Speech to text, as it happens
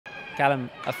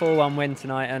Calum, a 4-1 win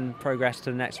tonight and progress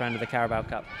to the next round of the Carabao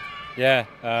Cup. Yeah,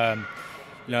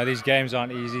 these games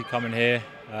aren't easy coming here.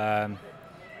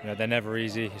 They're never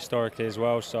easy historically as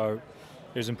well. So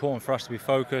it was important for us to be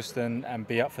focused and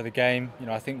be up for the game.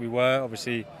 I think we were.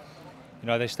 Obviously,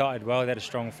 they started well. They had a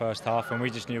strong first half, and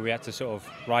we just knew we had to sort of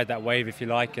ride that wave, if you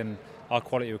like, and our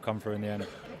quality would come through in the end.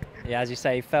 Yeah, as you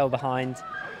say, fell behind,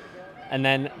 and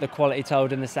then the quality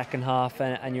told in the second half,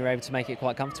 and you were able to make it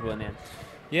quite comfortable in the end.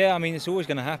 Yeah, I mean, it's always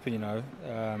going to happen,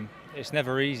 It's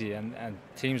never easy, and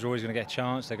teams are always going to get a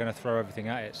chance. They're going to throw everything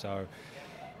at it. So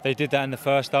they did that in the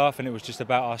first half, and it was just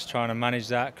about us trying to manage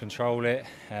that, control it,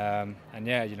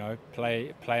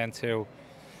 play until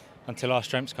our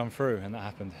strengths come through, and that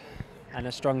happened. And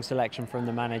a strong selection from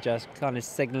the manager, kind of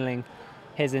signalling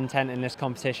his intent in this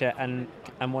competition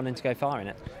and wanting to go far in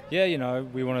it. Yeah,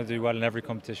 we want to do well in every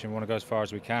competition. We want to go as far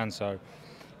as we can. So,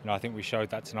 I think we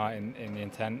showed that tonight in the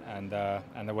intent and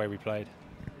the way we played.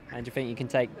 And do you think you can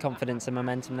take confidence and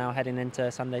momentum now heading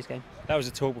into Sunday's game? That was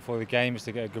a talk before the game, is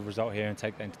to get a good result here and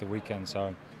take that into the weekend.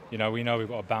 So, we know we've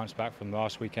got to bounce back from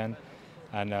last weekend,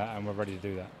 and we're ready to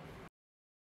do that.